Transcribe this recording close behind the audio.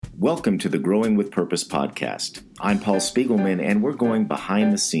Welcome to the Growing with Purpose podcast. I'm Paul Spiegelman, and we're going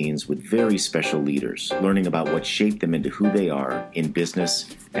behind the scenes with very special leaders, learning about what shaped them into who they are in business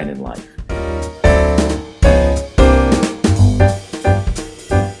and in life.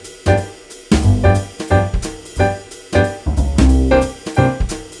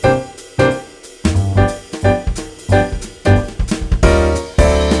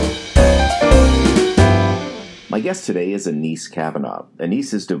 My guest today is Anise Kavanaugh.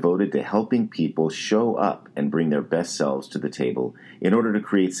 Anise is devoted to helping people show up and bring their best selves to the table in order to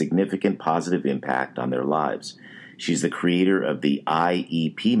create significant positive impact on their lives. She's the creator of the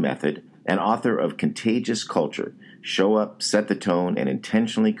IEP method and author of Contagious Culture: Show Up, Set the Tone, and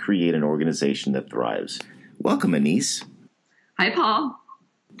Intentionally Create an Organization that Thrives. Welcome, Anise. Hi, Paul.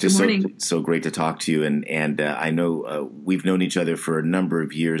 Just Good morning. so great to talk to you, and I know we've known each other for a number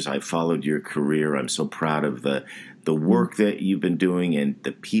of years. I've followed your career. I'm so proud of the work that you've been doing and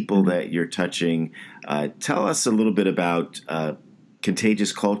the people that you're touching. Tell us a little bit about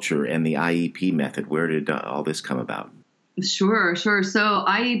Contagious Culture and the IEP method. Where did all this come about? Sure. So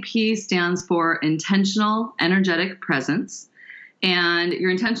IEP stands for Intentional Energetic Presence. And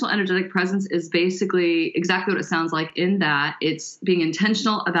your intentional energetic presence is basically exactly what it sounds like, in that it's being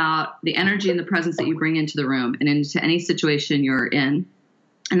intentional about the energy and the presence that you bring into the room and into any situation you're in.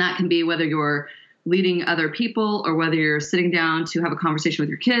 And that can be whether you're leading other people, or whether you're sitting down to have a conversation with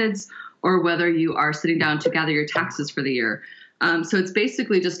your kids, or whether you are sitting down to gather your taxes for the year. So it's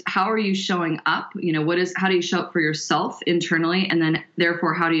basically just, how are you showing up? How do you show up for yourself internally? And then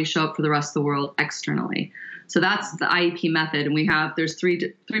therefore, how do you show up for the rest of the world externally? So that's the IEP method. And there's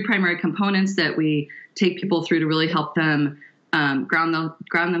three primary components that we take people through to really help them ground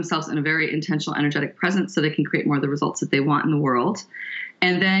themselves in a very intentional, energetic presence so they can create more of the results that they want in the world.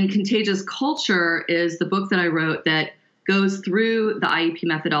 And then Contagious Culture is the book that I wrote that goes through the IEP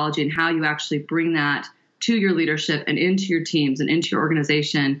methodology and how you actually bring that to your leadership and into your teams and into your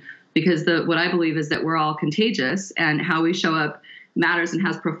organization. Because what I believe is that we're all contagious, and how we show up matters and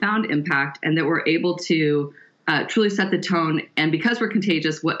has profound impact, and that we're able to truly set the tone. And because we're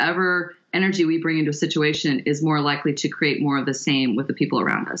contagious, whatever energy we bring into a situation is more likely to create more of the same with the people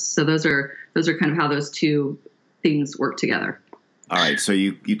around us. So those are kind of how those two things work together. All right. So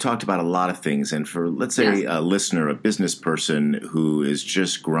you talked about a lot of things. And for, let's say, a listener, a business person who is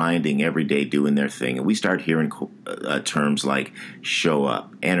just grinding every day doing their thing, and we start hearing terms like show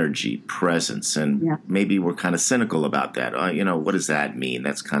up, energy, presence, and maybe we're kind of cynical about that. What does that mean?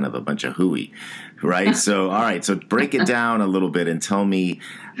 That's kind of a bunch of hooey, right? So, all right. So break it down a little bit and tell me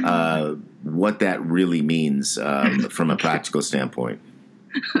what that really means from a practical standpoint.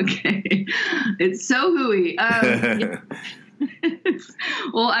 Okay. It's so hooey.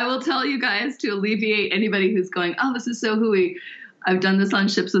 Well, I will tell you guys, to alleviate anybody who's going, oh, this is so hooey. I've done this on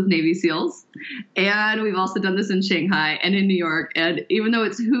ships with Navy SEALs, and we've also done this in Shanghai and in New York. And even though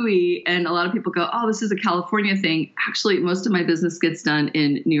it's hooey and a lot of people go, oh, this is a California thing, actually, most of my business gets done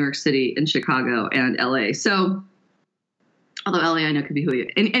in New York City and Chicago and LA. So, although LA I know could be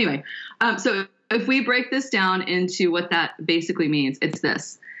hooey. Anyway, so if we break this down into what that basically means, it's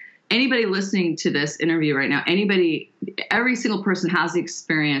this. Anybody listening to this interview right now, every single person has the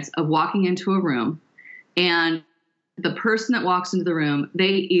experience of walking into a room, and the person that walks into the room,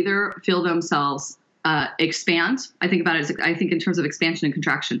 they either feel themselves expand. I think in terms of expansion and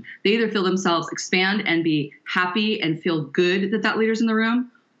contraction. They either feel themselves expand and be happy and feel good that leader's in the room,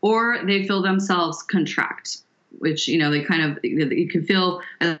 or they feel themselves contract, which, they kind of, you can feel.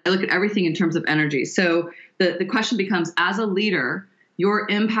 I look at everything in terms of energy. So the question becomes, as a leader, your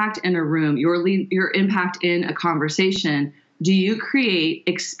impact in a room, your impact in a conversation, do you create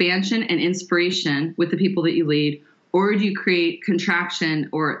expansion and inspiration with the people that you lead, or do you create contraction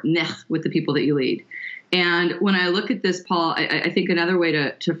or nech with the people that you lead? And when I look at this, Paul, I think another way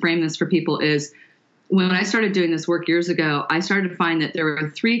to frame this for people is, when I started doing this work years ago, I started to find that there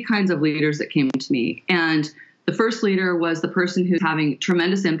were three kinds of leaders that came to me. And the first leader was the person who's having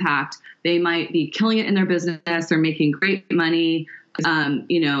tremendous impact. They might be killing it in their business. They're making great money.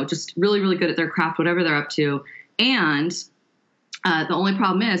 Just really, really good at their craft, whatever they're up to. And the only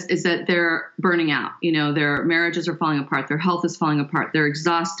problem is that they're burning out. Their marriages are falling apart. Their health is falling apart. They're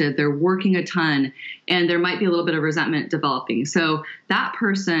exhausted. They're working a ton, and there might be a little bit of resentment developing. So that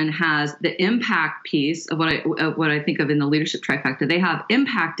person has the impact piece of what I think of in the leadership trifecta. They have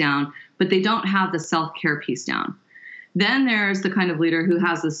impact down, but they don't have the self-care piece down. Then there's the kind of leader who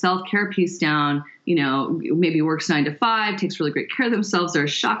has the self-care piece down, maybe works 9 to 5, takes really great care of themselves. Their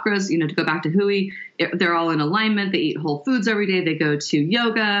chakras, to go back to Hui, they're all in alignment. They eat whole foods every day. They go to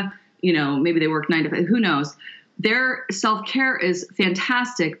yoga, maybe they work 9 to 5, who knows? their self-care is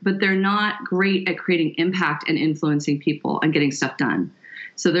fantastic, but they're not great at creating impact and influencing people and getting stuff done.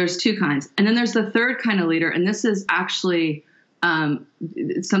 So there's two kinds. And then there's the third kind of leader, and this is actually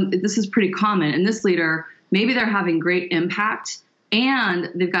this is pretty common. And this leader, maybe they're having great impact and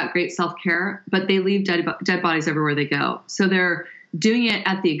they've got great self-care, but they leave dead bodies everywhere they go. So they're doing it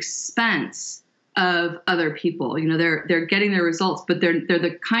at the expense of other people. You know, they're getting their results, but they're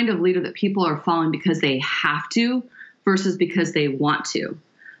the kind of leader that people are following because they have to versus because they want to.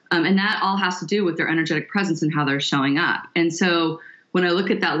 And that all has to do with their energetic presence and how they're showing up. And so when I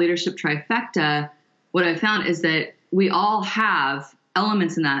look at that leadership trifecta, what I found is that we all have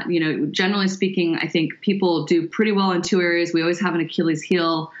elements in that. You know, generally speaking, I think people do pretty well in two areas. We always have an Achilles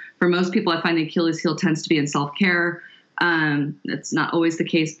heel. For most people, I find the Achilles heel tends to be in self-care. That's not always the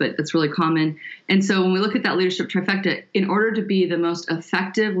case, but that's really common. And so when we look at that leadership trifecta, in order to be the most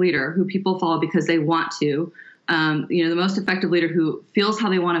effective leader who people follow because they want to, the most effective leader who feels how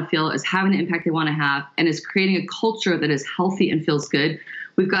they want to feel, is having the impact they want to have, and is creating a culture that is healthy and feels good,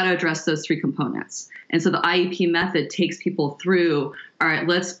 we've got to address those three components. And so the IEP method takes people through, all right,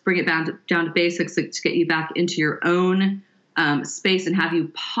 let's bring it down to basics to get you back into your own space and have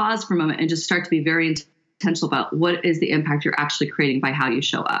you pause for a moment and just start to be very intentional about what is the impact you're actually creating by how you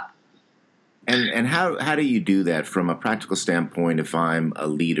show up. And how do you do that from a practical standpoint? If I'm a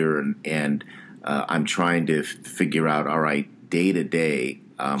leader and I'm trying to figure out, all right, day to day,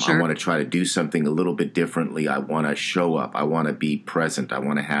 Sure. I want to try to do something a little bit differently. I want to show up. I want to be present. I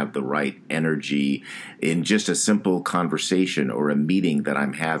want to have the right energy in just a simple conversation or a meeting that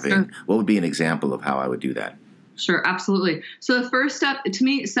I'm having. Sure. What would be an example of how I would do that? Sure, absolutely. So the first step, to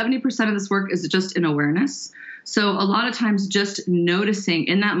me, 70% of this work is just in awareness. So a lot of times just noticing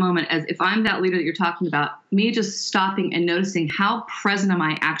in that moment, as if I'm that leader that you're talking about, me just stopping and noticing how present am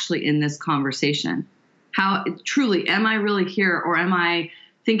I actually in this conversation? How truly, am I really here, or am I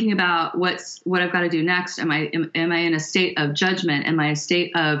thinking about what I've got to do next? Am I in a state of judgment? Am I a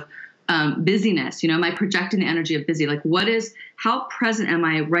state of busyness? You know, am I projecting the energy of busy? Like, how present am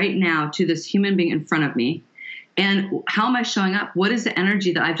I right now to this human being in front of me? And how am I showing up? What is the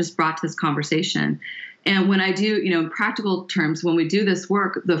energy that I've just brought to this conversation? And when I do, in practical terms, when we do this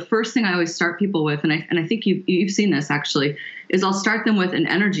work, the first thing I always start people with, and I think you've seen this actually, is I'll start them with an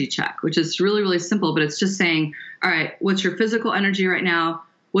energy check, which is really, really simple, but it's just saying, all right, what's your physical energy right now?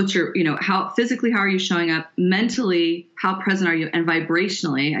 What's your, how physically, how are you showing up? Mentally, how present are you? And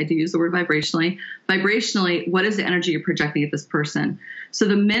vibrationally, I do use the word vibrationally, what is the energy you're projecting at this person? So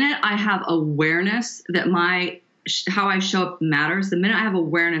the minute I have awareness that how I show up matters, the minute I have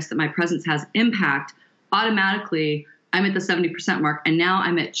awareness that my presence has impact, automatically I'm at the 70% mark. And now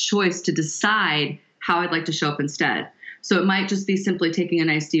I'm at choice to decide how I'd like to show up instead. So it might just be simply taking a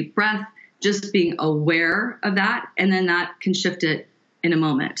nice deep breath, just being aware of that, and then that can shift it in a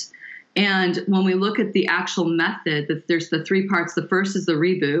moment. And when we look at the actual method, there's the three parts. The first is the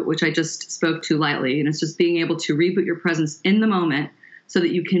reboot, which I just spoke to lightly, and it's just being able to reboot your presence in the moment so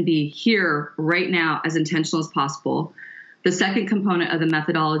that you can be here right now as intentional as possible. The second component of the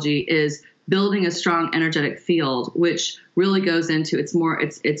methodology is building a strong energetic field, which really goes into it's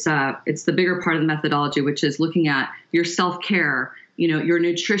the bigger part of the methodology, which is looking at your self-care, your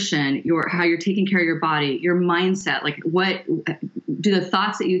nutrition, how you're taking care of your body, your mindset. Like, what do the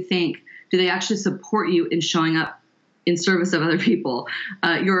thoughts that you think, do they actually support you in showing up in service of other people?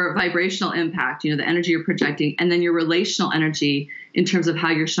 Your vibrational impact, the energy you're projecting, and then your relational energy in terms of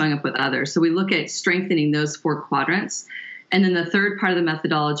how you're showing up with others. So we look at strengthening those four quadrants. And then the third part of the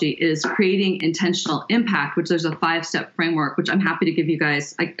methodology is creating intentional impact, which there's a 5-step framework, which I'm happy to give you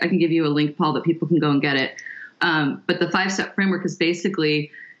guys. I can give you a link, Paul, that people can go and get it. But the 5-step framework is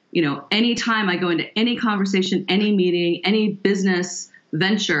basically, anytime I go into any conversation, any meeting, any business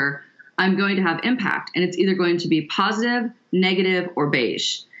venture, I'm going to have impact. And it's either going to be positive, negative, or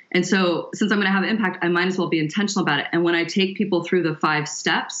beige. And so since I'm going to have impact, I might as well be intentional about it. And when I take people through the 5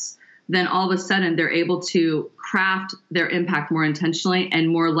 steps, then all of a sudden they're able to craft their impact more intentionally, and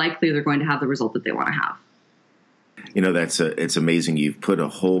more likely they're going to have the result that they want to have. It's amazing. You've put a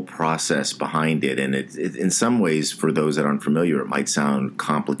whole process behind it. And it in some ways, for those that aren't familiar, it might sound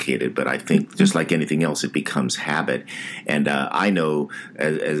complicated, but I think just like anything else, it becomes habit. And I know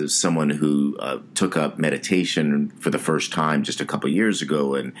as someone who took up meditation for the first time just a couple of years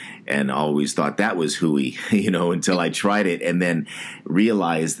ago and always thought that was hooey, until I tried it and then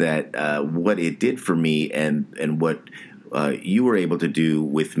realized that what it did for me and what you were able to do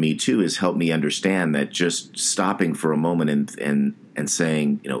with me too is help me understand that just stopping for a moment and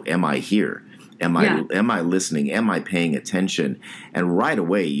saying, am I here? Am I listening? Am I paying attention? And right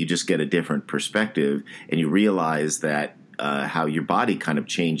away, you just get a different perspective, and you realize that how your body kind of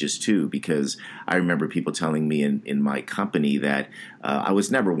changes too. Because I remember people telling me in my company that I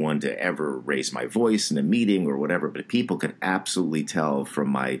was never one to ever raise my voice in a meeting or whatever, but people could absolutely tell from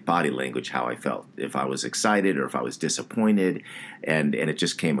my body language how I felt, if I was excited or if I was disappointed, and it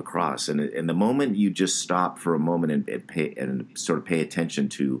just came across. And the moment you just stop for a moment and sort of pay attention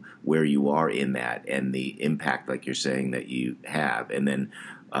to where you are in that and the impact, like you're saying, that you have, and then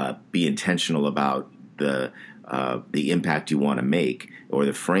be intentional about the impact you want to make or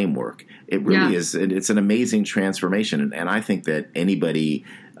the framework. It really is. It's an amazing transformation, and I think that anybody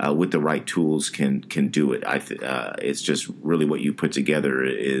with the right tools can do it. It's just really what you put together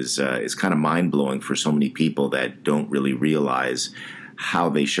is kind of mind blowing for so many people that don't really realize how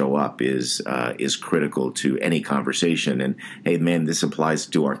they show up is critical to any conversation. And hey, man, this applies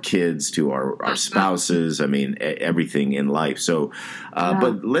to our kids, to our spouses. I mean, everything in life. So,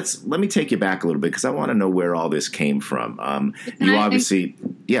 but let me take you back a little bit because I want to know where all this came from. You obviously,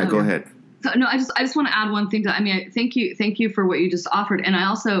 go ahead. So, no, I just want to add one thing. Thank you for what you just offered, and I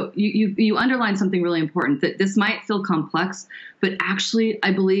also you underlined something really important, that this might feel complex, but actually,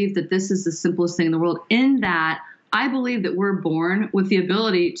 I believe that this is the simplest thing in the world. In that, I believe that we're born with the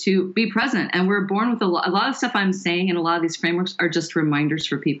ability to be present, and we're born with a lot of stuff I'm saying, and a lot of these frameworks are just reminders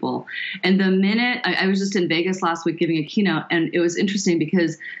for people. And the minute I was just in Vegas last week giving a keynote, and it was interesting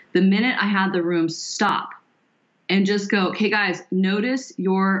because the minute I had the room stop and just go, okay, guys, notice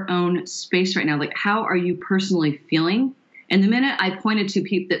your own space right now. Like, how are you personally feeling? And the minute I pointed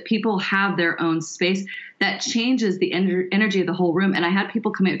to that people have their own space, that changes the energy of the whole room. And I had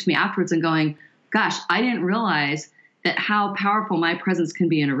people coming up to me afterwards and going, gosh, I didn't realize that how powerful my presence can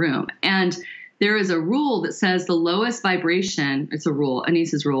be in a room. And there is a rule that says the lowest vibration, it's a rule,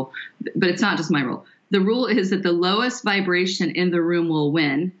 Anis's rule, but it's not just my rule. The rule is that the lowest vibration in the room will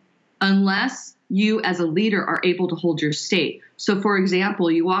win unless you as a leader are able to hold your state. So for example,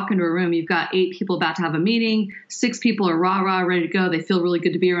 you walk into a room, you've got 8 people about to have a meeting, 6 people are rah, ready to go. They feel really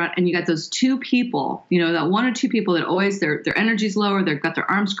good to be around. And you got those 2 people, that 1 or 2 people that always their energy's lower. They've got their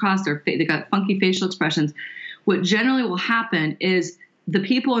arms crossed. They got funky facial expressions. What generally will happen is the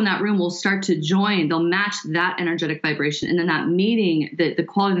people in that room will start to join. They'll match that energetic vibration. And then that meeting, the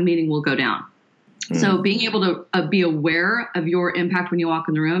quality of the meeting will go down. So being able to be aware of your impact when you walk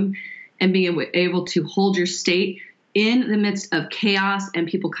in the room and being able to hold your state in the midst of chaos and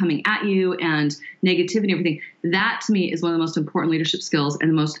people coming at you and negativity and everything, that to me is one of the most important leadership skills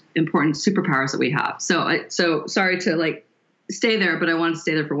and the most important superpowers that we have. So sorry to stay there, but I want to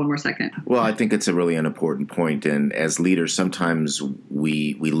stay there for one more second. Well, I think it's a really an important point. And as leaders, sometimes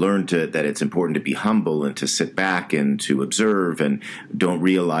we learn that it's important to be humble and to sit back and to observe, and don't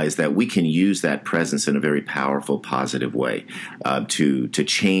realize that we can use that presence in a very powerful, positive way to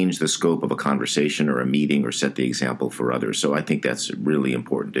change the scope of a conversation or a meeting or set the example for others. So I think that's really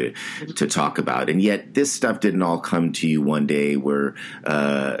important to talk about. And yet this stuff didn't all come to you one day where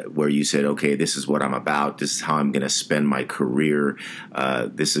you said, okay, this is what I'm about. This is how I'm going to spend my career.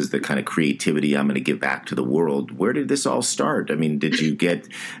 This is the kind of creativity I'm going to give back to the world. Where did this all start? I mean, did you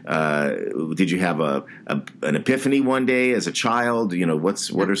have an epiphany one day as a child?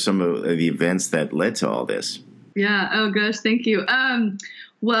 What are some of the events that led to all this? Yeah. Oh gosh. Thank you.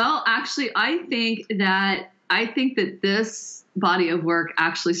 Well, actually, I think that this body of work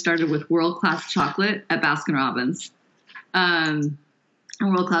actually started with world-class chocolate at Baskin-Robbins.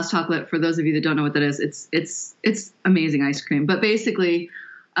 World-class chocolate, for those of you that don't know what that is, it's amazing ice cream. But basically,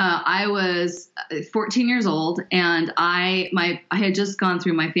 I was 14 years old, and my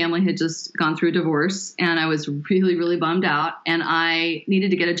family had just gone through a divorce, and I was really, really bummed out, and I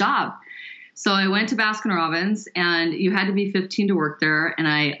needed to get a job. So I went to Baskin-Robbins, and you had to be 15 to work there. And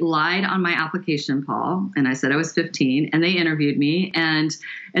I lied on my application, Paul, and I said I was 15, and they interviewed me. And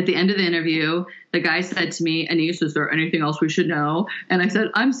at the end of the interview, the guy said to me, Anis, is there anything else we should know? And I said,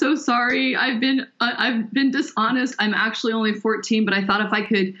 I'm so sorry. I've been dishonest. I'm actually only 14, but I thought if I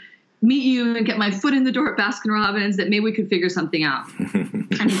could meet you and get my foot in the door at Baskin-Robbins, that maybe we could figure something out.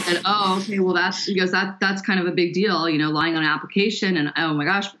 And he said, oh, okay, well, that's kind of a big deal, lying on an application. And oh my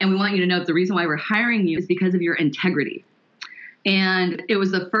gosh. And we want you to know that the reason why we're hiring you is because of your integrity. And it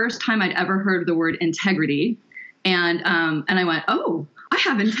was the first time I'd ever heard the word integrity. And I went, oh, I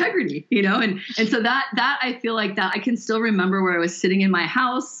have integrity, and so that I feel like that I can still remember where I was sitting in my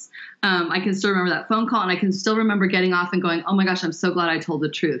house. I can still remember that phone call, and I can still remember getting off and going, oh my gosh, I'm so glad I told the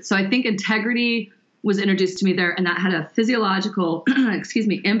truth. So I think integrity was introduced to me there, and that had a physiological,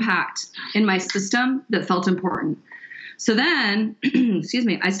 impact in my system that felt important. So then, excuse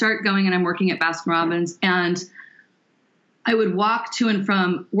me, I start going and I'm working at Baskin Robbins, and I would walk to and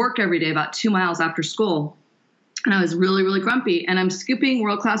from work every day about 2 miles after school. And I was really, really grumpy, and I'm scooping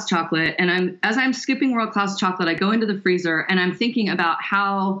world-class chocolate. And as I'm scooping world-class chocolate, I go into the freezer and I'm thinking about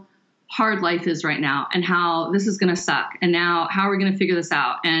how hard life is right now and how this is going to suck. And now how are we going to figure this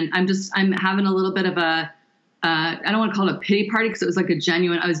out? And I'm having a little bit of I don't want to call it a pity party, because it was like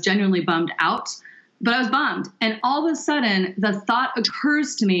I was genuinely bummed out, but I was bummed. And all of a sudden the thought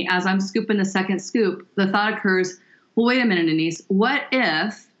occurs to me as I'm scooping the second scoop, the thought occurs, well, wait a minute, Denise, what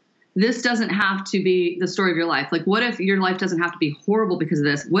if this doesn't have to be the story of your life? Like, what if your life doesn't have to be horrible because of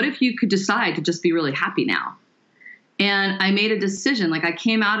this? What if you could decide to just be really happy now? And I made a decision. Like, I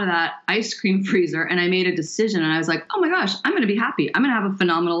came out of that ice cream freezer and I made a decision, and I was like, oh my gosh, I'm going to be happy. I'm going to have a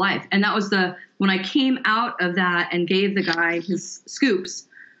phenomenal life. And that was when I came out of that and gave the guy his scoops,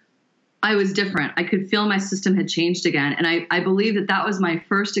 I was different. I could feel my system had changed again. And I believe that was my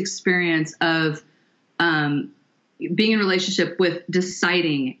first experience of, being in a relationship with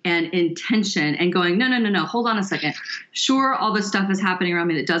deciding and intention and going, no, hold on a second. Sure, all this stuff is happening around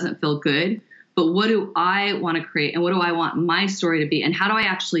me that doesn't feel good, but what do I want to create, and what do I want my story to be, and how do I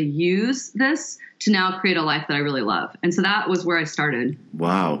actually use this to now create a life that I really love? And so that was where I started.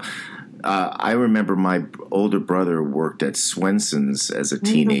 Wow. I remember my older brother worked at Swenson's as a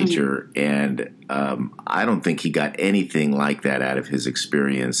teenager, and I don't think he got anything like that out of his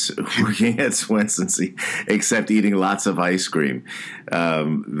experience working at Swenson's, except eating lots of ice cream.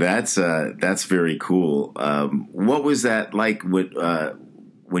 That's very cool. What was that like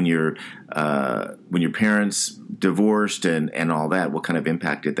when your parents divorced and all that? What kind of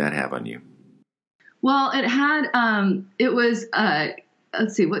impact did that have on you? Well, it had. It was.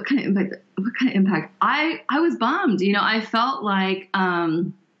 Let's see, what kind of impact? I was bummed. I felt like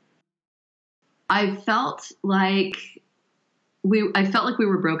we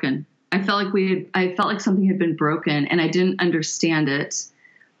were broken. I felt like something had been broken, and I didn't understand it.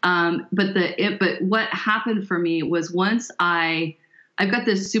 But what happened for me was, once I've got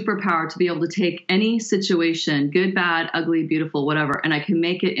this superpower to be able to take any situation, good, bad, ugly, beautiful, whatever, and I can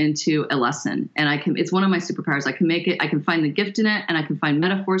make it into a lesson. And it's one of my superpowers. I can find the gift in it, and I can find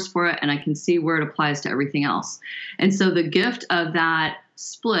metaphors for it, and I can see where it applies to everything else. And so the gift of that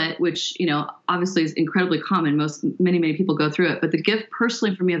split, which, obviously is incredibly common, many people go through it, but the gift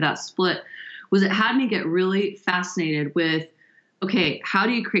personally for me of that split was it had me get really fascinated with, okay, how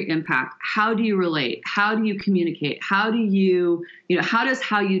do you create impact? How do you relate? How do you communicate? How do you, how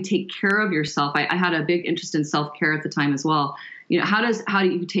do you take care of yourself? I had a big interest in self-care at the time as well. How does how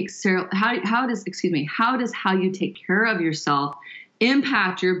you take care of yourself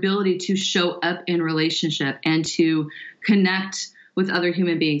impact your ability to show up in relationship and to connect with other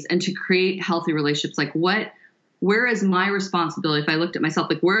human beings and to create healthy relationships? Like, where is my responsibility? If I looked at myself,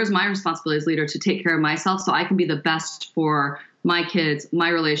 like, where is my responsibility as leader to take care of myself so I can be the best for my kids, my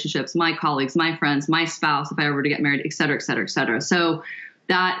relationships, my colleagues, my friends, my spouse, if I ever were to get married, et cetera, et cetera, et cetera. So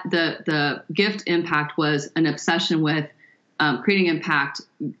that the gift impact was an obsession with creating impact.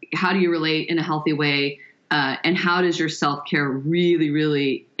 How do you relate in a healthy way? And how does your self-care really,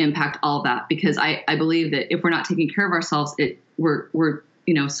 really impact all of that? Because I believe that if we're not taking care of ourselves, we're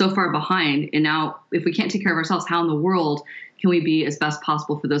so far behind. And now if we can't take care of ourselves, how in the world can we be as best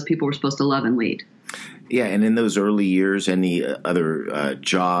possible for those people we're supposed to love and lead? Yeah, and in those early years, any other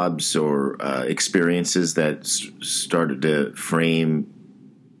jobs or experiences that started to frame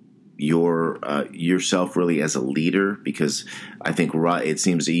yourself really as a leader? Because I think it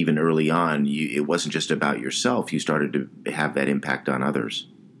seems even early on, it wasn't just about yourself. You started to have that impact on others.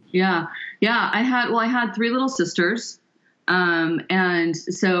 Yeah. I had 3 little sisters. And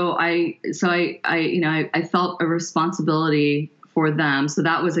so I felt a responsibility for them. So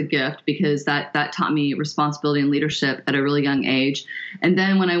that was a gift, because that taught me responsibility and leadership at a really young age. And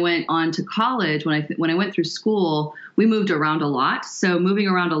then when I went on to college, when I went through school, we moved around a lot. So moving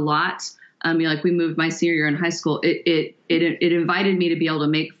around a lot, we moved my senior year in high school. It invited me to be able to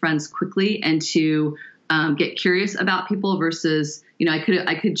make friends quickly and to get curious about people versus, I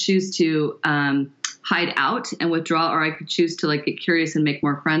could choose to hide out and withdraw, or I could choose to get curious and make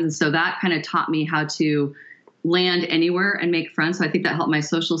more friends. And so that kind of taught me how to land anywhere and make friends. So I think that helped my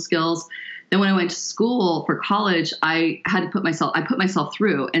social skills. Then when I went to school for college, I put myself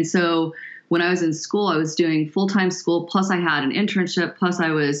through. And so when I was in school, I was doing full-time school, plus I had an internship, plus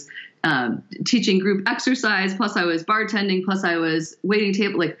I was teaching group exercise, plus I was bartending, plus I was waiting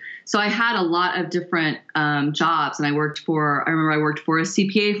table. So I had a lot of different jobs, and I remember I worked for a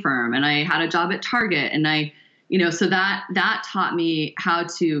CPA firm, and I had a job at Target, and I so that taught me how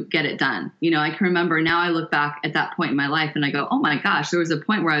to get it done. I can remember now, I look back at that point in my life and I go, oh my gosh, there was a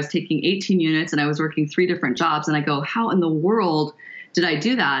point where I was taking 18 units and I was working 3 different jobs. And I go, how in the world did I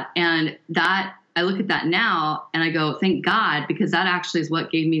do that? And that I look at that now and I go, thank God, because that actually is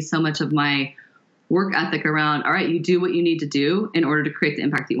what gave me so much of my work ethic around, all right, you do what you need to do in order to create the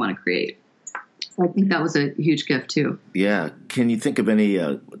impact that you want to create. So I think that was a huge gift too. Yeah. Can you think of any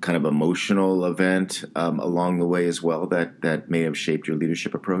kind of emotional event along the way as well that may have shaped your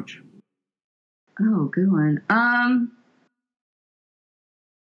leadership approach? Oh, good one.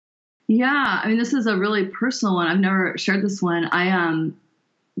 Yeah, I mean, this is a really personal one. I've never shared this one.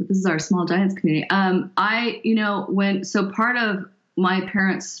 This is our Small Giants community. Part of my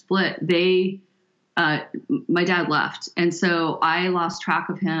parents split, my dad left. And so I lost track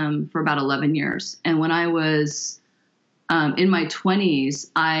of him for about 11 years. And when I was in my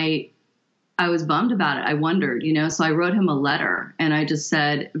 20s, I was bummed about it. I wondered, so I wrote him a letter and I just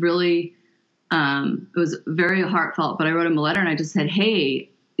said, really, it was very heartfelt, but I wrote him a letter and I just said, hey,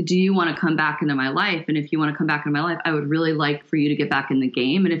 do you want to come back into my life? And if you want to come back into my life, I would really like for you to get back in the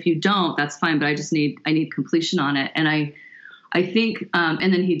game. And if you don't, that's fine, but I need completion on it. And I think,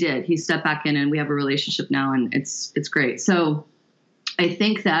 and then he did. He stepped back in, and we have a relationship now, and it's great. So I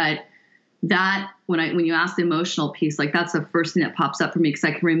think that when you ask the emotional piece, like that's the first thing that pops up for me, because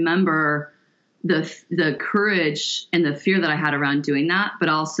I can remember the courage and the fear that I had around doing that, but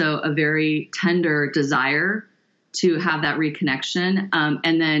also a very tender desire to have that reconnection,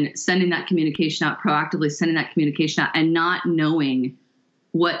 and then sending that communication out, proactively sending that communication out, and not knowing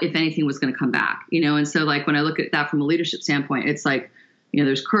what, if anything, was going to come back, And so like, when I look at that from a leadership standpoint, it's like,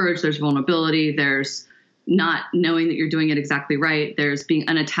 there's courage, there's vulnerability, there's not knowing that you're doing it exactly right. There's being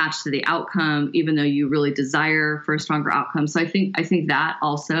unattached to the outcome, even though you really desire for a stronger outcome. So I think that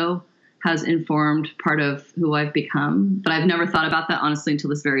also has informed part of who I've become, but I've never thought about that honestly until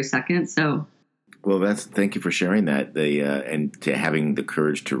this very second. So. Well, thank you for sharing that, and to having the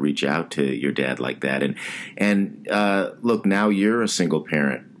courage to reach out to your dad like that. And look, now you're a single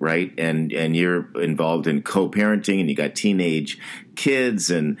parent, right? And you're involved in co-parenting, and you got teenage kids,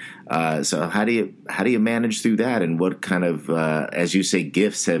 and so how do you manage through that? And what kind of, as you say,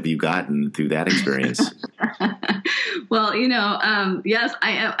 gifts have you gotten through that experience? Well, yes,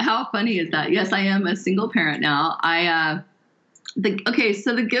 I am. How funny is that? Yes, I am a single parent now.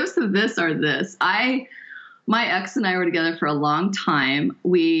 So the gifts of this are this. My ex and I were together for a long time.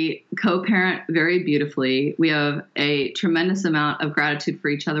 We co-parent very beautifully. We have a tremendous amount of gratitude for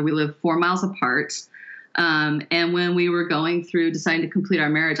each other. We live 4 miles apart. And when we were going through deciding to complete our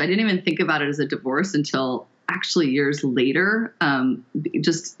marriage, I didn't even think about it as a divorce until actually years later,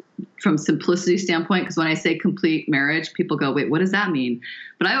 just from simplicity standpoint. Because when I say complete marriage, people go, wait, what does that mean?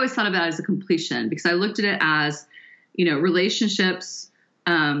 But I always thought about it as a completion, because I looked at it as, relationships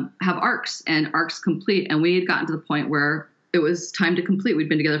have arcs, and arcs complete. And we had gotten to the point where it was time to complete. We'd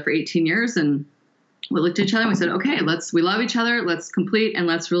been together for 18 years, and we looked at each other and we said, okay, we love each other. Let's complete, and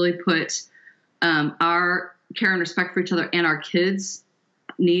let's really put our care and respect for each other and our kids'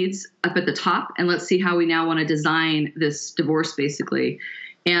 needs up at the top. And let's see how we now want to design this divorce, basically.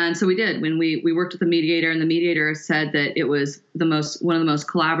 And so we did. When we worked with a mediator, and the mediator said that it was one of the most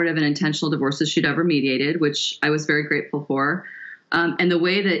collaborative and intentional divorces she'd ever mediated, which I was very grateful for. And the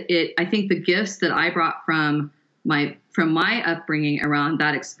way that I think the gifts that I brought from my upbringing around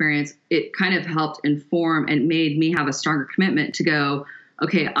that experience, it kind of helped inform and made me have a stronger commitment to go,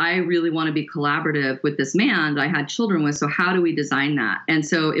 okay, I really want to be collaborative with this man that I had children with. So how do we design that? And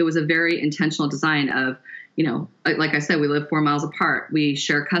so it was a very intentional design of, like I said, we live 4 miles apart. We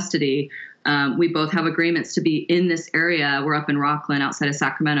share custody. We both have agreements to be in this area. We're up in Rockland outside of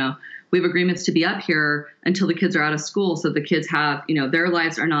Sacramento. We have agreements to be up here until the kids are out of school. So the kids have, their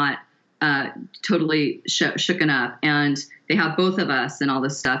lives are not totally shooken up, and they have both of us and all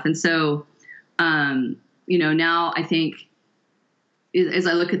this stuff. And so, now I think as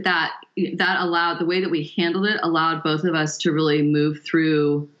I look at that allowed, the way that we handled it allowed both of us to really move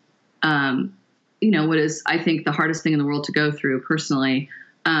through, what is, I think, the hardest thing in the world to go through personally,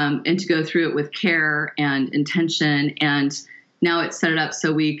 and to go through it with care and intention. And now it's set it up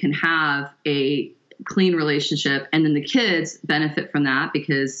so we can have a clean relationship, and then the kids benefit from that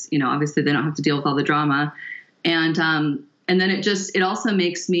because, obviously they don't have to deal with all the drama. And then it also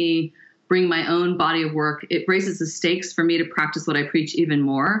makes me bring my own body of work. It raises the stakes for me to practice what I preach even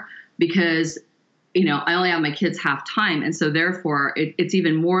more, because I only have my kids half time. And so therefore it's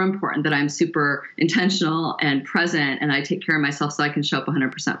even more important that I'm super intentional and present, and I take care of myself so I can show up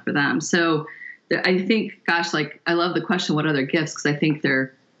 100% for them. So I think, gosh, I love the question, what other gifts? Because I think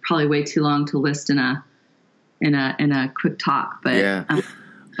they're probably way too long to list in a in a quick talk, but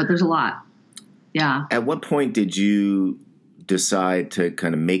there's a lot. Yeah. At what point did you decide to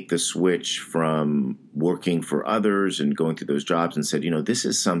kind of make the switch from working for others and going through those jobs and said, this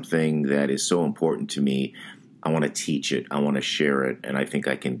is something that is so important to me. I want to teach it. I want to share it. And I think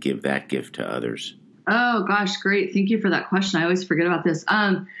I can give that gift to others. Oh, gosh. Great. Thank you for that question. I always forget about this.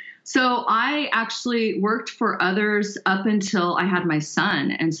 So I actually worked for others up until I had my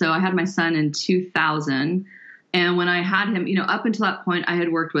son. And so I had my son in 2000. And when I had him, up until that point, I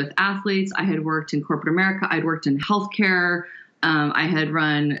had worked with athletes. I had worked in corporate America. I'd worked in healthcare. I had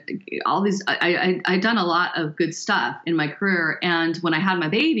run all these, I'd done a lot of good stuff in my career. And when I had my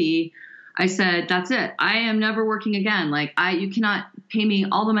baby, I said, that's it. I am never working again. Like you cannot pay me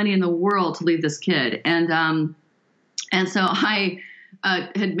all the money in the world to leave this kid. And so I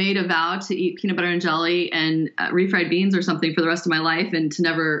had made a vow to eat peanut butter and jelly and refried beans or something for the rest of my life and to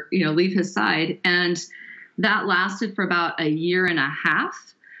never, leave his side. And that lasted for about a year and a half.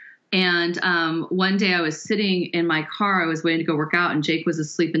 And one day I was sitting in my car. I was waiting to go work out, and Jake was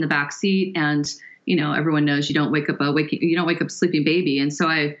asleep in the back seat. And everyone knows you don't wake up a sleeping baby. And so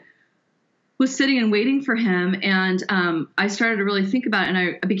I was sitting and waiting for him, and I started to really think about it,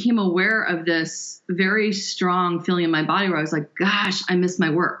 and I became aware of this very strong feeling in my body where I was like, gosh, I miss my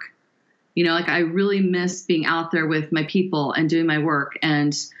work. I really miss being out there with my people and doing my work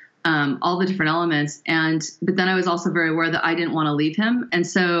and all the different elements. But then I was also very aware that I didn't want to leave him. And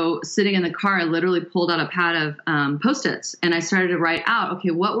so sitting in the car, I literally pulled out a pad of Post-its, and I started to write out, okay,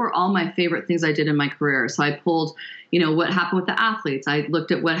 what were all my favorite things I did in my career? So I pulled, what happened with the athletes. I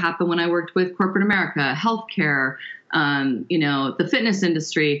looked at what happened when I worked with corporate America, healthcare, the fitness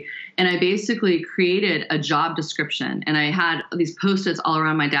industry. And I basically created a job description, and I had these Post-its all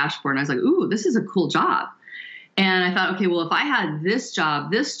around my dashboard. And I was like, ooh, this is a cool job. And I thought, okay, well, if I had this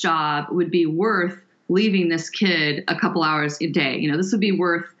job would be worth leaving this kid a couple hours a day. This would be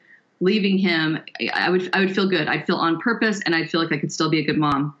worth leaving him. I would feel good. I'd feel on purpose, and I'd feel like I could still be a good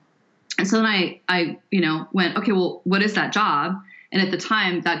mom. And so then I went, okay, well, what is that job? And at the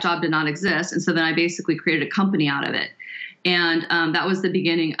time, that job did not exist. And so then I basically created a company out of it. And that was the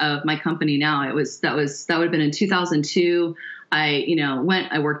beginning of my company. Now that would have been in 2002.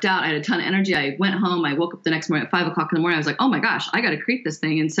 I worked out. I had a ton of energy. I went home. I woke up the next morning at 5 o'clock in the morning. I was like, oh my gosh, I got to create this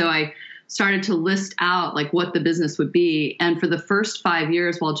thing. And so I started to list out like what the business would be. And for the first 5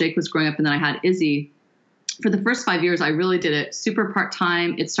 years while Jake was growing up, and then I had Izzy, for the first 5 years, I really did it super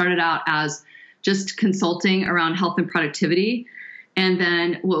part-time. It started out as just consulting around health and productivity. And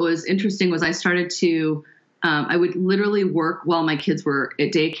then what was interesting was I started to, I would literally work while my kids were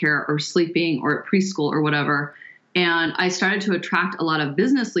at daycare or sleeping or at preschool or whatever. And I started to attract a lot of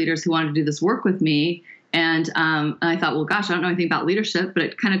business leaders who wanted to do this work with me. And I thought, well, gosh, I don't know anything about leadership, but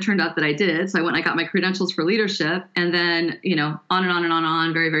it kind of turned out that I did. So I went and I got my credentials for leadership. And then, on and on and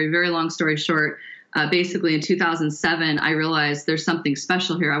on, very, very, very long story short, basically in 2007, I realized there's something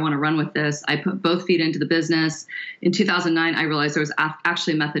special here. I want to run with this. I put both feet into the business. In 2009, I realized there was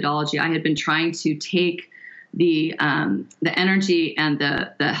actually a methodology. I had been trying to take the energy and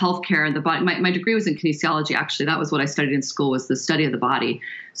the healthcare and the body. My degree was in kinesiology. Actually, that was what I studied in school, was the study of the body.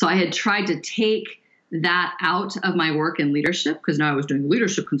 So I had tried to take that out of my work in leadership, because now I was doing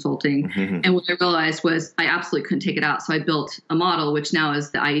leadership consulting. Mm-hmm. And what I realized was I absolutely couldn't take it out. So I built a model, which now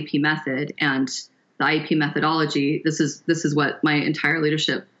is the IEP method. And the IEP methodology, this is what my entire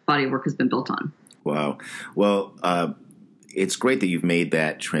leadership body of work has been built on. Wow. Well, it's great that you've made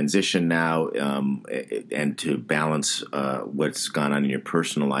that transition now, and to balance what's gone on in your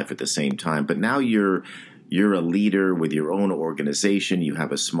personal life at the same time. But now you're a leader with your own organization. You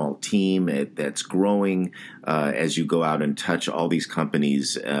have a small team that's growing as you go out and touch all these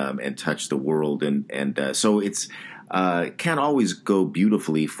companies and touch the world. And so it's can't always go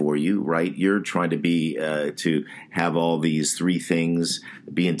beautifully for you, right? You're trying to be to have all these three things,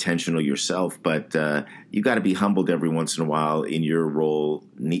 be intentional yourself, but you got to be humbled every once in a while in your role,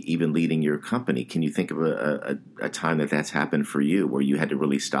 even leading your company. Can you think of a time that's happened for you where you had to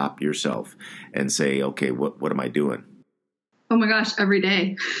really stop yourself and say, okay, what am I doing? Oh my gosh, every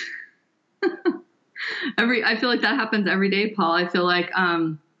day. I feel like that happens every day, Paul. I feel like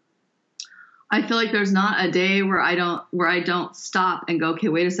there's not a day where I don't stop and go, okay,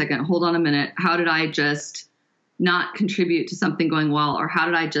 wait a second, hold on a minute. How did I just not contribute to something going well? Or how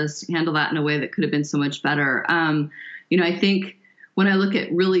did I just handle that in a way that could have been so much better? I think when I look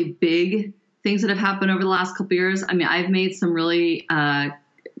at really big things that have happened over the last couple of years, I mean, I've made some really, I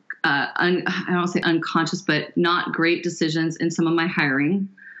don't want to say unconscious, but not great decisions in some of my hiring.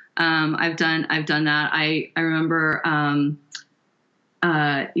 I've done that. I remember,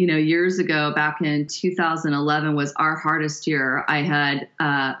 years ago, back in 2011 was our hardest year. I had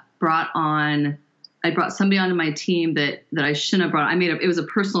brought somebody onto my team that I shouldn't have brought. It was a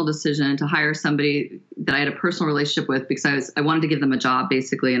personal decision to hire somebody that I had a personal relationship with because I wanted to give them a job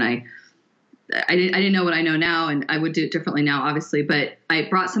basically. And I didn't know what I know now, and I would do it differently now, obviously, but I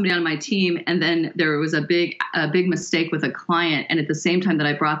brought somebody onto my team, and then there was a big mistake with a client. And at the same time that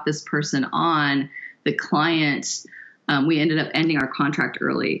I brought this person on, the client, we ended up ending our contract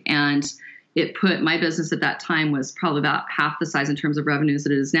early, and it put my business at that time was probably about half the size in terms of revenues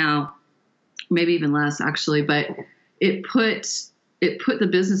that it is now, maybe even less actually, but it put the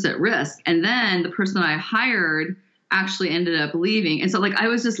business at risk. And then the person that I hired actually ended up leaving. And so I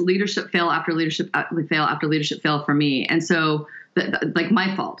was just leadership fail after leadership fail after leadership fail for me. And so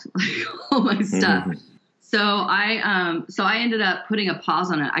my fault, all my stuff. Mm-hmm. So I ended up putting a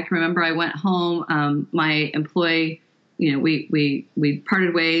pause on it. I can remember I went home, my employee, we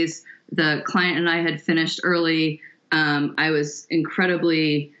parted ways. The client and I had finished early. I was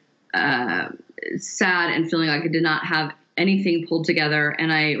incredibly sad and feeling like I did not have anything pulled together.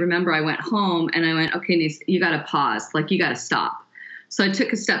 And I remember I went home and I went, okay, Nise, you got to pause. You got to stop. So I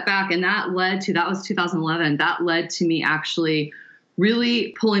took a step back, and that was 2011. That led to me actually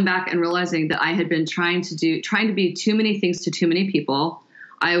really pulling back and realizing that I had been trying to be too many things to too many people.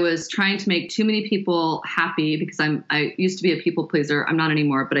 I was trying to make too many people happy because I used to be a people pleaser. I'm not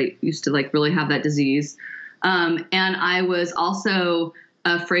anymore, but I used to really have that disease. And I was also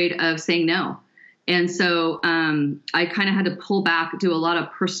afraid of saying no. And so I kind of had to pull back, do a lot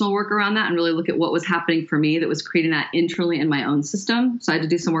of personal work around that, and really look at what was happening for me that was creating that internally in my own system. So I had to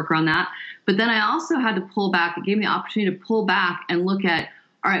do some work around that. But then I also had to pull back. It gave me the opportunity to pull back and look at,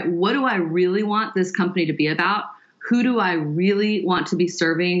 all right, what do I really want this company to be about? Who do I really want to be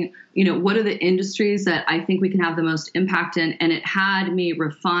serving? What are the industries that I think we can have the most impact in? And it had me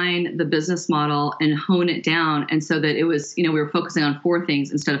refine the business model and hone it down. And so that it was, we were focusing on 4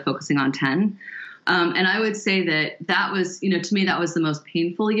 things instead of focusing on 10. And I would say that was, to me, that was the most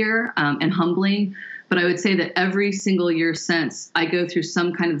painful year and humbling. But I would say that every single year since, I go through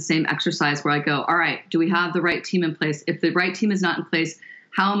some kind of the same exercise where I go, all right, do we have the right team in place? If the right team is not in place,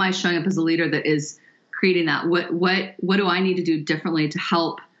 how am I showing up as a leader that is creating that? What do I need to do differently to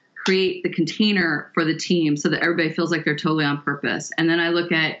help create the container for the team so that everybody feels like they're totally on purpose? And then I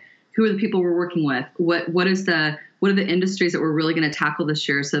look at who are the people we're working with? What are the industries that we're really going to tackle this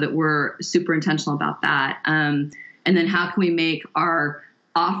year so that we're super intentional about that? And then how can we make our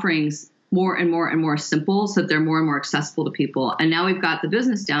offerings more and more and more simple so that they're more and more accessible to people? And now we've got the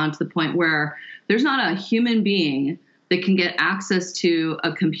business down to the point where there's not a human being that can get access to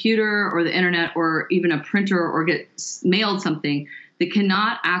a computer or the internet or even a printer or get mailed something that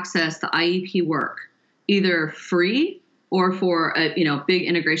cannot access the IEP work, either free or for a big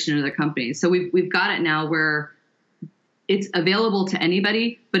integration into their company. So we've got it now where it's available to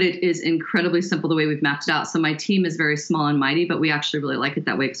anybody, but it is incredibly simple the way we've mapped it out. So my team is very small and mighty, but we actually really like it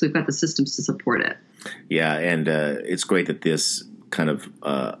that way because we've got the systems to support it. Yeah, and it's great that this kind of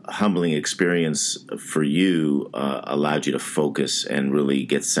humbling experience for you allowed you to focus and really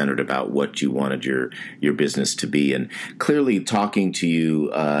get centered about what you wanted your business to be. And clearly talking to you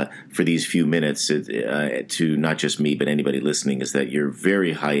for these few minutes to not just me, but anybody listening, is that you're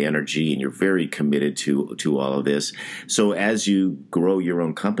very high energy and you're very committed to all of this. So as you grow your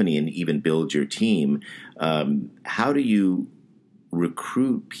own company and even build your team, how do you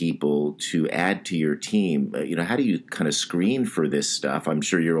recruit people to add to your team? How do you kind of screen for this stuff? I'm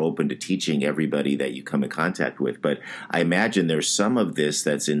sure you're open to teaching everybody that you come in contact with, but I imagine there's some of this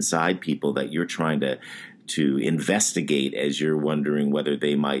that's inside people that you're trying to investigate as you're wondering whether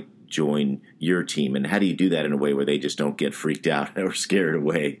they might join your team. And how do you do that in a way where they just don't get freaked out or scared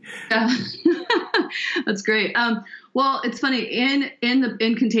away? Yeah. That's great. Well, it's funny,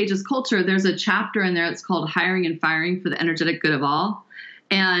 in Contagious Culture, there's a chapter in there that's called Hiring and Firing for the Energetic Good of All.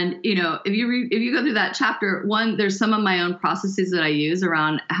 And, if you go through that chapter, there's some of my own processes that I use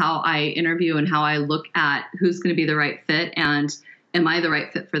around how I interview and how I look at who's going to be the right fit and am I the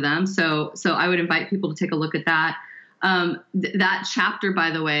right fit for them. So I would invite people to take a look at that. That chapter,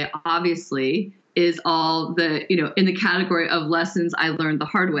 by the way, obviously is all the, in the category of lessons I learned the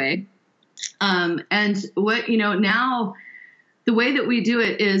hard way. And what, now the way that we do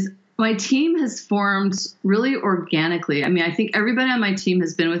it is my team has formed really organically. I think everybody on my team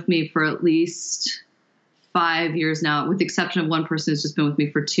has been with me for at least 5 years now, with the exception of one person who's just been with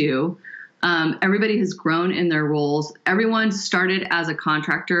me for 2. Everybody has grown in their roles. Everyone started as a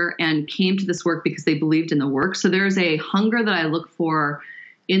contractor and came to this work because they believed in the work. So there's a hunger that I look for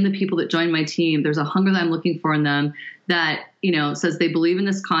in the people that join my team. There's a hunger that I'm looking for in them that, says they believe in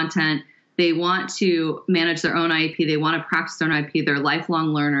this content. They want to manage their own IEP. They want to practice their own IEP. They're lifelong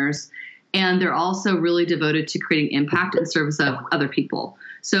learners. And they're also really devoted to creating impact in service of other people.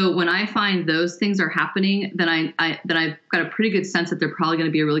 So when I find those things are happening, then I've got a pretty good sense that they're probably going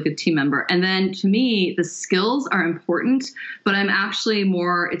to be a really good team member. And then to me, the skills are important, but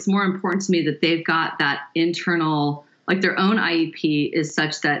it's more important to me that they've got that internal, like their own IEP is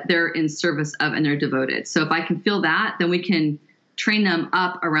such that they're in service of and they're devoted. So if I can feel that, then we can train them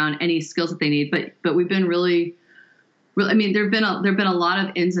up around any skills that they need. But we've been really, I mean, there've been a lot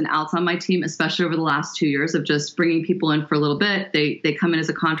of ins and outs on my team, especially over the last 2 years of just bringing people in for a little bit. They come in as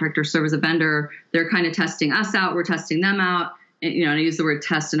a contractor, serve as a vendor. They're kind of testing us out. We're testing them out. And, I use the word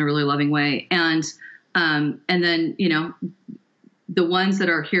test in a really loving way. And then, the ones that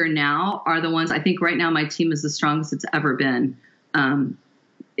are here now are the ones, I think right now my team is the strongest it's ever been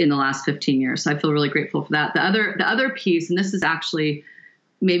in the last 15 years. So I feel really grateful for that. The other piece, and this is actually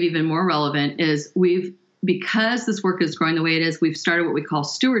maybe even more relevant, is because this work is growing the way it is, we've started what we call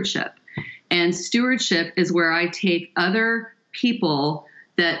stewardship. And stewardship is where I take other people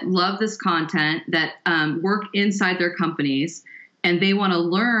that love this content, that work inside their companies, and they want to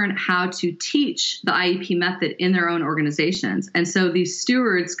learn how to teach the IEP method in their own organizations. And so these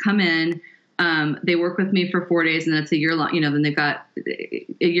stewards come in, they work with me for 4 days, and then it's a year long, then they've got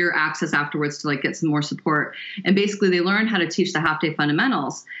a year access afterwards to get some more support. And basically they learn how to teach the half-day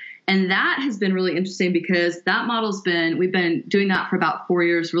fundamentals. And that has been really interesting because that we've been doing that for about 4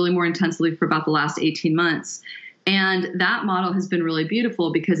 years, really more intensely for about the last 18 months. And that model has been really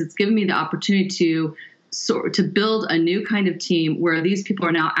beautiful because it's given me the opportunity to build a new kind of team where these people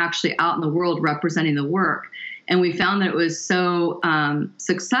are now actually out in the world representing the work. And we found that it was so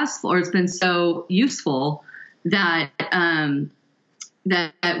successful, or it's been so useful that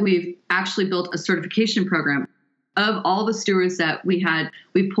that we've actually built a certification program. Of all the stewards that we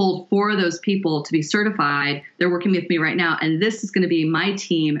pulled 4 of those people to be certified. They're working with me right now. And this is going to be my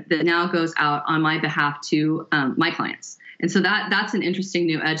team that now goes out on my behalf to my clients. And so that's an interesting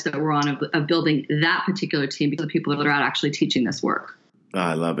new edge that we're on of building that particular team because the people that are out actually teaching this work. Oh,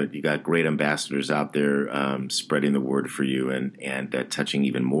 I love it. You got great ambassadors out there spreading the word for you and touching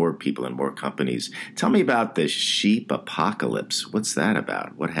even more people and more companies. Tell me about the sheep apocalypse. What's that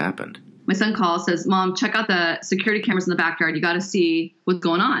about? What happened? My son calls, says, "Mom, check out the security cameras in the backyard. You got to see what's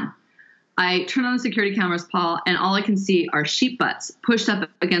going on." I turn on the security cameras, Paul, and all I can see are sheep butts pushed up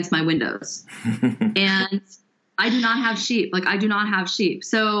against my windows. And I do not have sheep. I do not have sheep.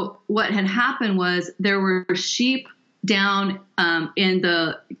 So what had happened was there were sheep down in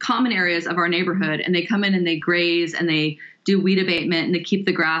the common areas of our neighborhood, and they come in and they graze and they do weed abatement and they keep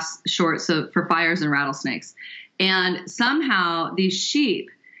the grass short for fires and rattlesnakes. And somehow these sheep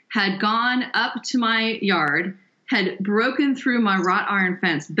had gone up to my yard, had broken through my wrought iron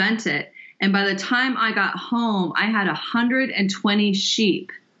fence, bent it. And by the time I got home, I had 120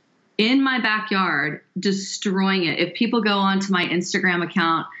 sheep in my backyard destroying it. If people go onto my Instagram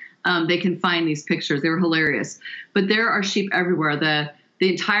account, they can find these pictures. They were hilarious. But there are sheep everywhere. The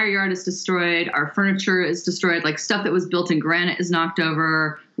entire yard is destroyed. Our furniture is destroyed. Stuff that was built in granite is knocked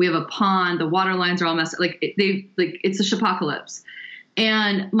over. We have a pond. The water lines are all messed up. It's a sheepocalypse.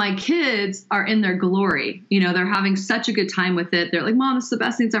 And my kids are in their glory. They're having such a good time with it. They're like, "Mom, this is the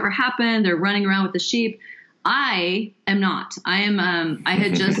best thing that's ever happened." They're running around with the sheep. I am not. I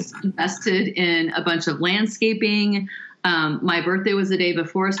had just invested in a bunch of landscaping. My birthday was the day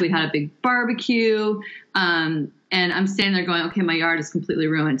before, so we had a big barbecue. And I'm standing there going, okay, my yard is completely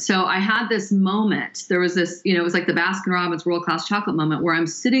ruined. So I had this moment. There was this, it was like the Baskin-Robbins world-class chocolate moment where I'm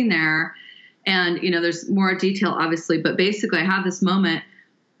sitting there. And, there's more detail, obviously, but basically I have this moment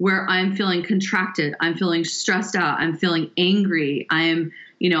where I'm feeling contracted. I'm feeling stressed out. I'm feeling angry.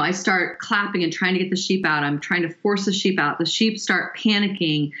 I start clapping and trying to get the sheep out. I'm trying to force the sheep out. The sheep start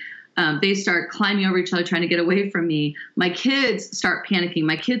panicking. They start climbing over each other, trying to get away from me. My kids start panicking.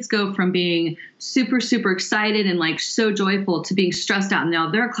 My kids go from being super, super excited and so joyful to being stressed out. And now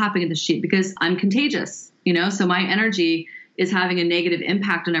they're clapping at the sheep because I'm contagious, so my energy is having a negative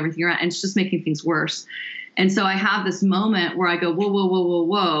impact on everything around, and it's just making things worse. And so I have this moment where I go, whoa, whoa, whoa, whoa,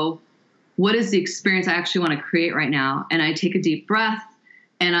 whoa. What is the experience I actually want to create right now? And I take a deep breath,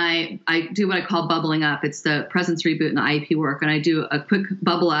 and I do what I call bubbling up. It's the presence reboot in the IEP work. And I do a quick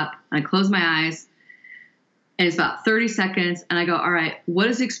bubble up, and I close my eyes, and it's about 30 seconds. And I go, all right, what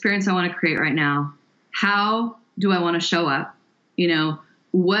is the experience I want to create right now? How do I want to show up?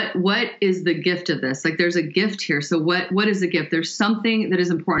 What is the gift of this? There's a gift here. So what is the gift? There's something that is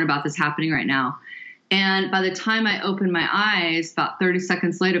important about this happening right now. And by the time I opened my eyes, about 30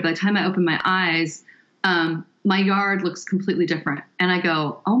 seconds later, by the time I opened my eyes, my yard looks completely different. And I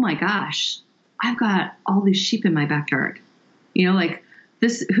go, oh my gosh, I've got all these sheep in my backyard. Like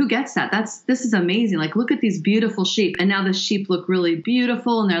this, who gets that? This is amazing. Like, look at these beautiful sheep. And now the sheep look really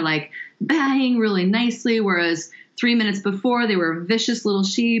beautiful and they're like baying really nicely. Whereas 3 minutes before they were vicious little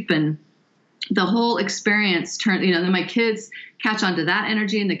sheep, and the whole experience turned, then my kids catch on to that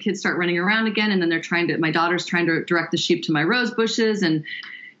energy and the kids start running around again. And then my daughter's trying to direct the sheep to my rose bushes. And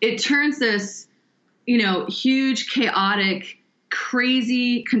it turns this, huge, chaotic,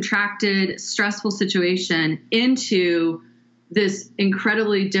 crazy, contracted, stressful situation into this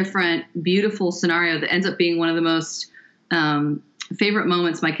incredibly different, beautiful scenario that ends up being one of the most favorite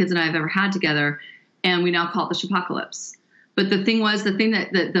moments my kids and I have ever had together. And we now call it the Sheepocalypse. But the thing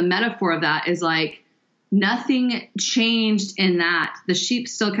that the metaphor of that is like nothing changed in that. The sheep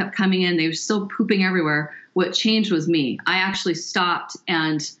still kept coming in. They were still pooping everywhere. What changed was me. I actually stopped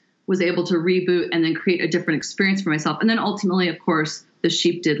and was able to reboot and then create a different experience for myself. And then ultimately, of course, the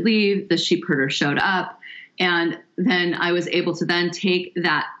sheep did leave. The sheep herder showed up. And then I was able to then take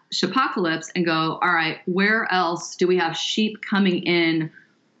that Sheepocalypse and go, all right, where else do we have sheep coming in?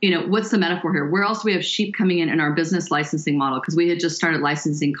 What's the metaphor here? Where else do we have sheep coming in our business licensing model? Because we had just started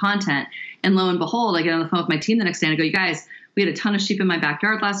licensing content. And lo and behold, I get on the phone with my team the next day and I go, you guys, we had a ton of sheep in my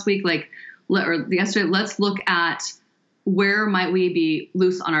backyard last week. Or yesterday, let's look at where might we be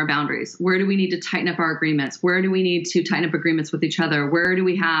loose on our boundaries? Where do we need to tighten up our agreements? Where do we need to tighten up agreements with each other? Where do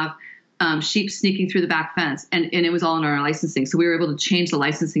we have sheep sneaking through the back fence? And it was all in our licensing. So we were able to change the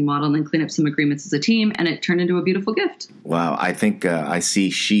licensing model and then clean up some agreements as a team. And it turned into a beautiful gift. Wow. I think I see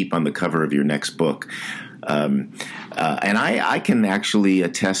sheep on the cover of your next book. And I can actually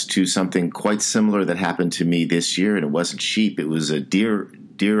attest to something quite similar that happened to me this year. And it wasn't sheep. It was a deer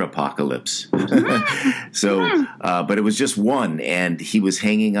apocalypse. So, but it was just one, and he was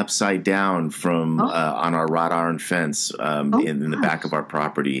hanging upside down from on our wrought iron fence in the back of our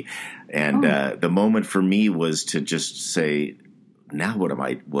property. And the moment for me was to just say, now what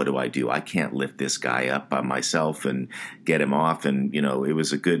do I do? I can't lift this guy up by myself and get him off. And, it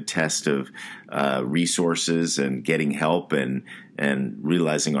was a good test of resources and getting help and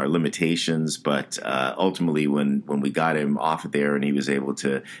realizing our limitations. But ultimately, when we got him off of there and he was able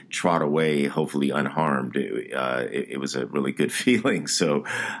to trot away, hopefully unharmed, it was a really good feeling. So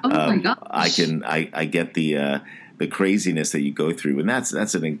my gosh. I get the craziness that you go through, and that's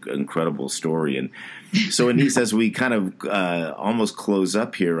an incredible story. And so, Anis, as we kind of almost close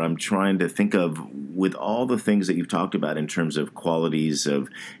up here, I'm trying to think of, with all the things that you've talked about in terms of qualities of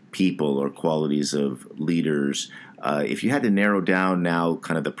people or qualities of leaders, if you had to narrow down now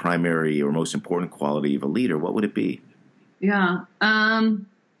kind of the primary or most important quality of a leader, what would it be? Yeah. Can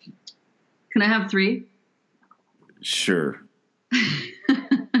I have 3? Sure.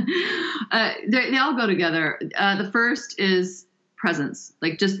 They all go together. The first is presence,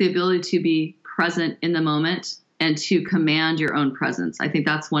 like just the ability to be present in the moment and to command your own presence. I think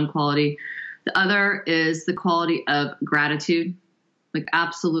that's one quality. The other is the quality of gratitude, like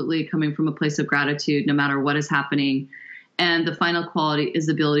absolutely coming from a place of gratitude, no matter what is happening. And the final quality is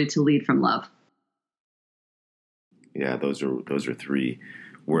the ability to lead from love. Yeah, those are 3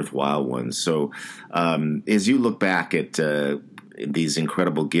 worthwhile ones. So as you look back at these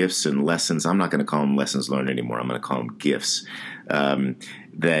incredible gifts and lessons, I'm not going to call them lessons learned anymore. I'm going to call them gifts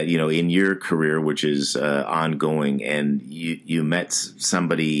that, in your career, which is ongoing, and you met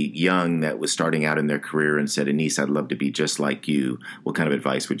somebody young that was starting out in their career and said, Anis, I'd love to be just like you. What kind of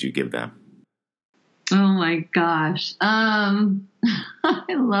advice would you give them? Oh my gosh. I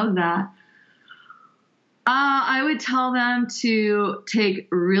love that. I would tell them to take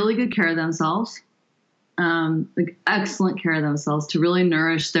really good care of themselves. Like excellent care of themselves, to really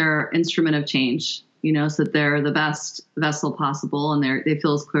nourish their instrument of change, so that they're the best vessel possible and they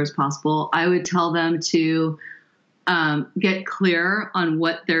feel as clear as possible. I would tell them to get clear on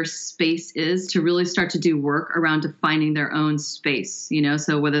what their space is, to really start to do work around defining their own space,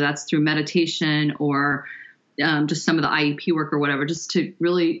 so whether that's through meditation or just some of the IEP work or whatever, just to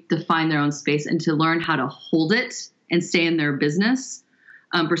really define their own space and to learn how to hold it and stay in their business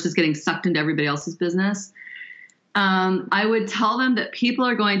versus getting sucked into everybody else's business. I would tell them that people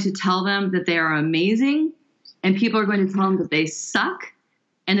are going to tell them that they are amazing, and people are going to tell them that they suck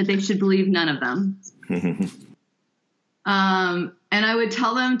and that they should believe none of them. And I would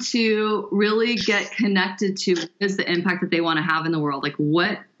tell them to really get connected to what is the impact that they want to have in the world. Like,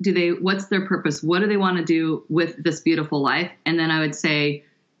 what's their purpose? What do they want to do with this beautiful life? And then I would say,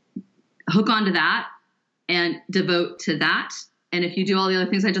 hook onto that and devote to that And if you do all the other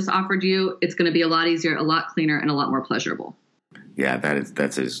things I just offered you, it's going to be a lot easier, a lot cleaner, and a lot more pleasurable. Yeah, that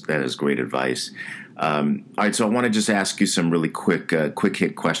is great advice. All right, so I want to just ask you some really quick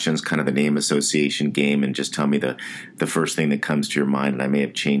hit questions, kind of the name association game, and just tell me the first thing that comes to your mind. And I may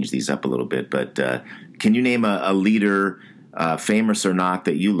have changed these up a little bit, but can you name a leader, famous or not,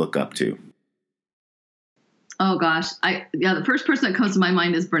 that you look up to? Oh gosh, the first person that comes to my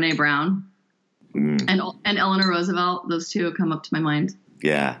mind is Brene Brown and Eleanor Roosevelt. Those two come up to my mind.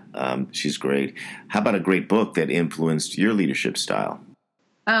 Yeah, she's great. How about a great book that influenced your leadership style?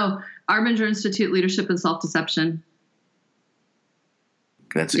 Oh, Arbinger Institute, Leadership and Self-Deception.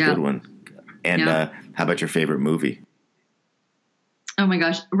 That's a good one. And how about your favorite movie? Oh my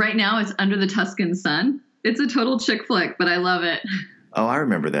gosh. Right now it's Under the Tuscan Sun. It's a total chick flick, but I love it. Oh, I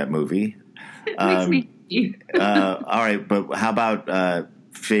remember that movie. It makes me all right, but how about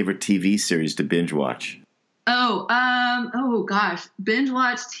favorite TV series to binge watch? Oh gosh, binge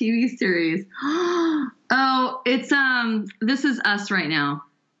watch TV series. Oh, it's This Is Us right now.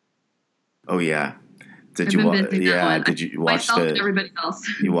 Oh yeah. Did you watch? Yeah, did you watch everybody else?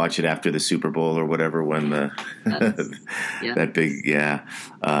 You watch it after the Super Bowl or whatever when the that big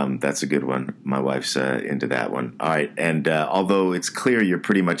that's a good one. My wife's into that one. All right, and although it's clear you're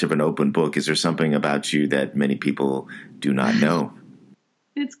pretty much of an open book, is there something about you that many people do not know?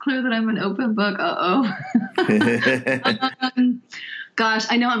 It's clear that I'm an open book. Gosh,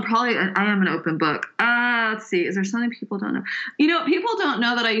 I know I am an open book. Let's see. Is there something people don't know? People don't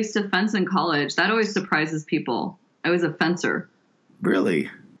know that I used to fence in college. That always surprises people. I was a fencer. Really?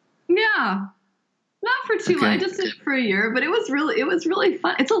 Yeah. Not for too long. I just did it for a year, but it was really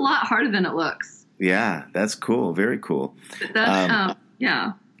fun. It's a lot harder than it looks. Yeah, that's cool. Very cool.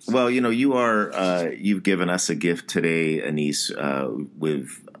 Yeah. Well, you are you've given us a gift today, Anise,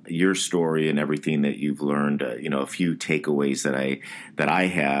 with your story and everything that you've learned. A few takeaways that I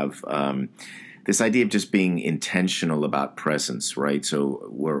have. This idea of just being intentional about presence, right? So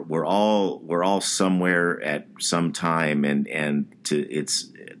we're all somewhere at some time, and it's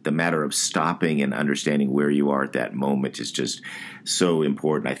the matter of stopping and understanding where you are at that moment is just so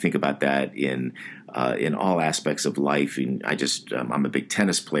important. I think about that in all aspects of life. And I'm a big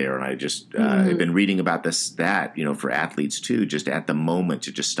tennis player, and I've been reading about that for athletes too, just at the moment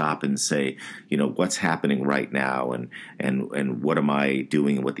to just stop and say, what's happening right now, and what am I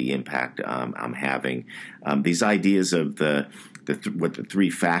doing, and what the impact I'm having. These ideas of the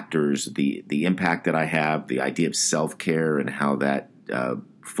three factors, the impact that I have, the idea of self-care and how that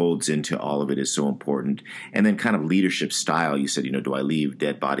folds into all of it is so important. And then kind of leadership style. You said, do I leave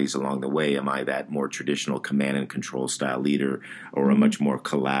dead bodies along the way? Am I that more traditional command and control style leader, or a much more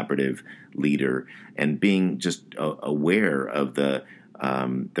collaborative leader? And being just aware of the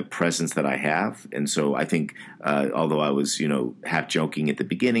presence that I have. And so I think, although I was, half joking at the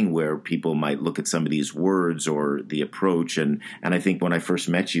beginning, where people might look at some of these words or the approach, and I think when I first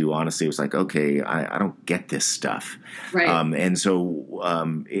met you, honestly, it was like, okay, I don't get this stuff. Right. And so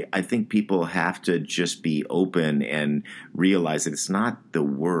I think people have to just be open and realize that it's not the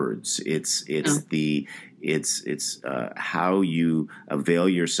words, it's how you avail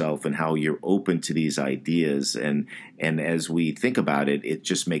yourself and how you're open to these ideas. And as we think about it, it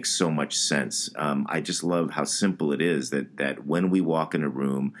just makes so much sense. I just love how simple it is that when we walk in a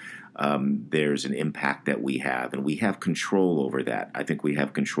room, there's an impact that we have, and we have control over that. I think we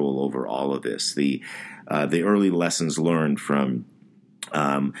have control over all of this. The early lessons learned from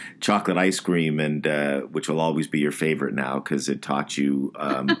chocolate ice cream, and which will always be your favorite now because it taught you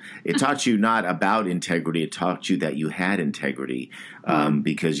not about integrity. It taught you that you had integrity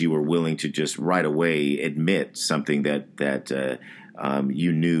because you were willing to just right away admit something that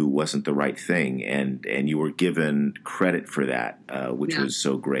you knew wasn't the right thing, and you were given credit for that, which was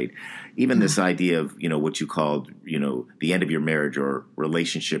so great. Even this idea of what you called the end of your marriage, or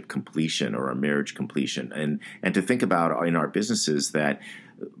relationship completion, or a marriage completion, and to think about in our businesses that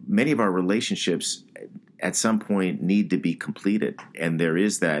many of our relationships at some point need to be completed, and there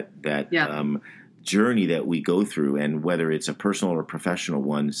is that journey that we go through, and whether it's a personal or professional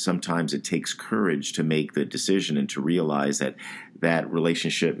one, sometimes it takes courage to make the decision and to realize that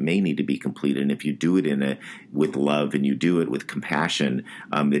relationship may need to be completed. And if you do it with love, and you do it with compassion,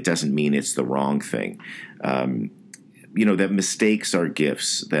 it doesn't mean it's the wrong thing. That mistakes are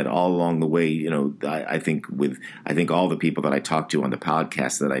gifts, that all along the way, I think all the people that I talk to on the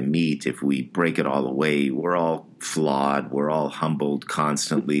podcast that I meet, if we break it all away, we're all flawed, we're all humbled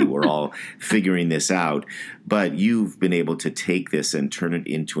constantly, we're all figuring this out. But you've been able to take this and turn it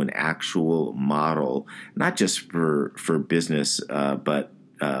into an actual model, not just for business, but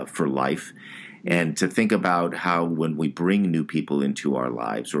for life. And to think about how when we bring new people into our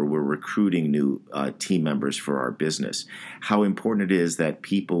lives or we're recruiting new team members for our business, how important it is that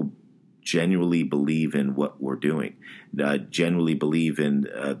people genuinely believe in what we're doing, genuinely believe in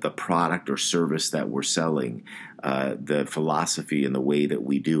the product or service that we're selling, the philosophy and the way that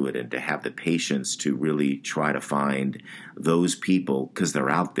we do it, and to have the patience to really try to find those people because they're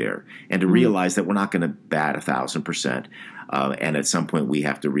out there, and to realize that we're not going to bat 1,000%. And at some point, we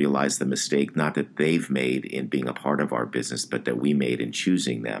have to realize the mistake, not that they've made in being a part of our business, but that we made in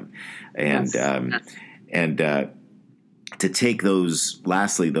choosing them. And to take those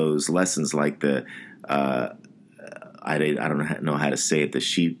lessons like the I don't know how to say it, the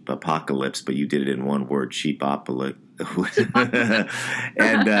sheep apocalypse, but you did it in one word, sheepopolis.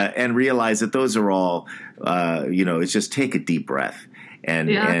 and realize that those are all, it's just take a deep breath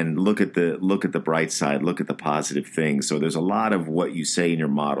and look at the bright side, look at the positive things. So there's a lot of what you say in your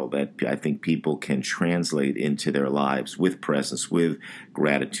model that I think people can translate into their lives with presence, with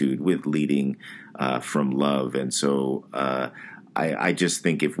gratitude, with leading from love. And so I just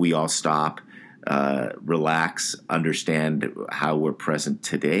think if we all stop, relax, understand how we're present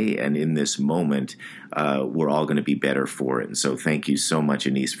today and in this moment, we're all going to be better for it. And so thank you so much,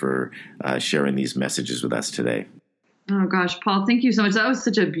 Anise, for sharing these messages with us today. Oh, gosh, Paul, thank you so much. That was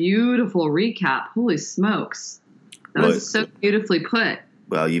such a beautiful recap. Holy smokes. That was so beautifully put.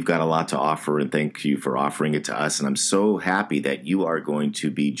 Well, you've got a lot to offer, and thank you for offering it to us. And I'm so happy that you are going to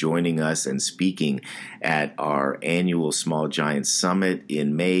be joining us and speaking at our annual Small Giants Summit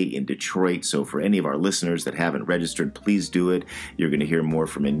in May in Detroit. So for any of our listeners that haven't registered, please do it. You're going to hear more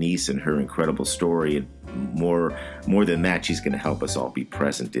from Anise and her incredible story. And more than that, she's going to help us all be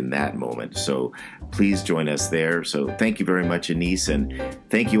present in that moment. So please join us there. So thank you very much, Anise. And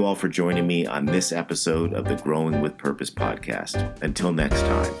thank you all for joining me on this episode of the Growing with Purpose podcast. Until next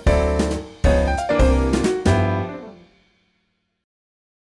time.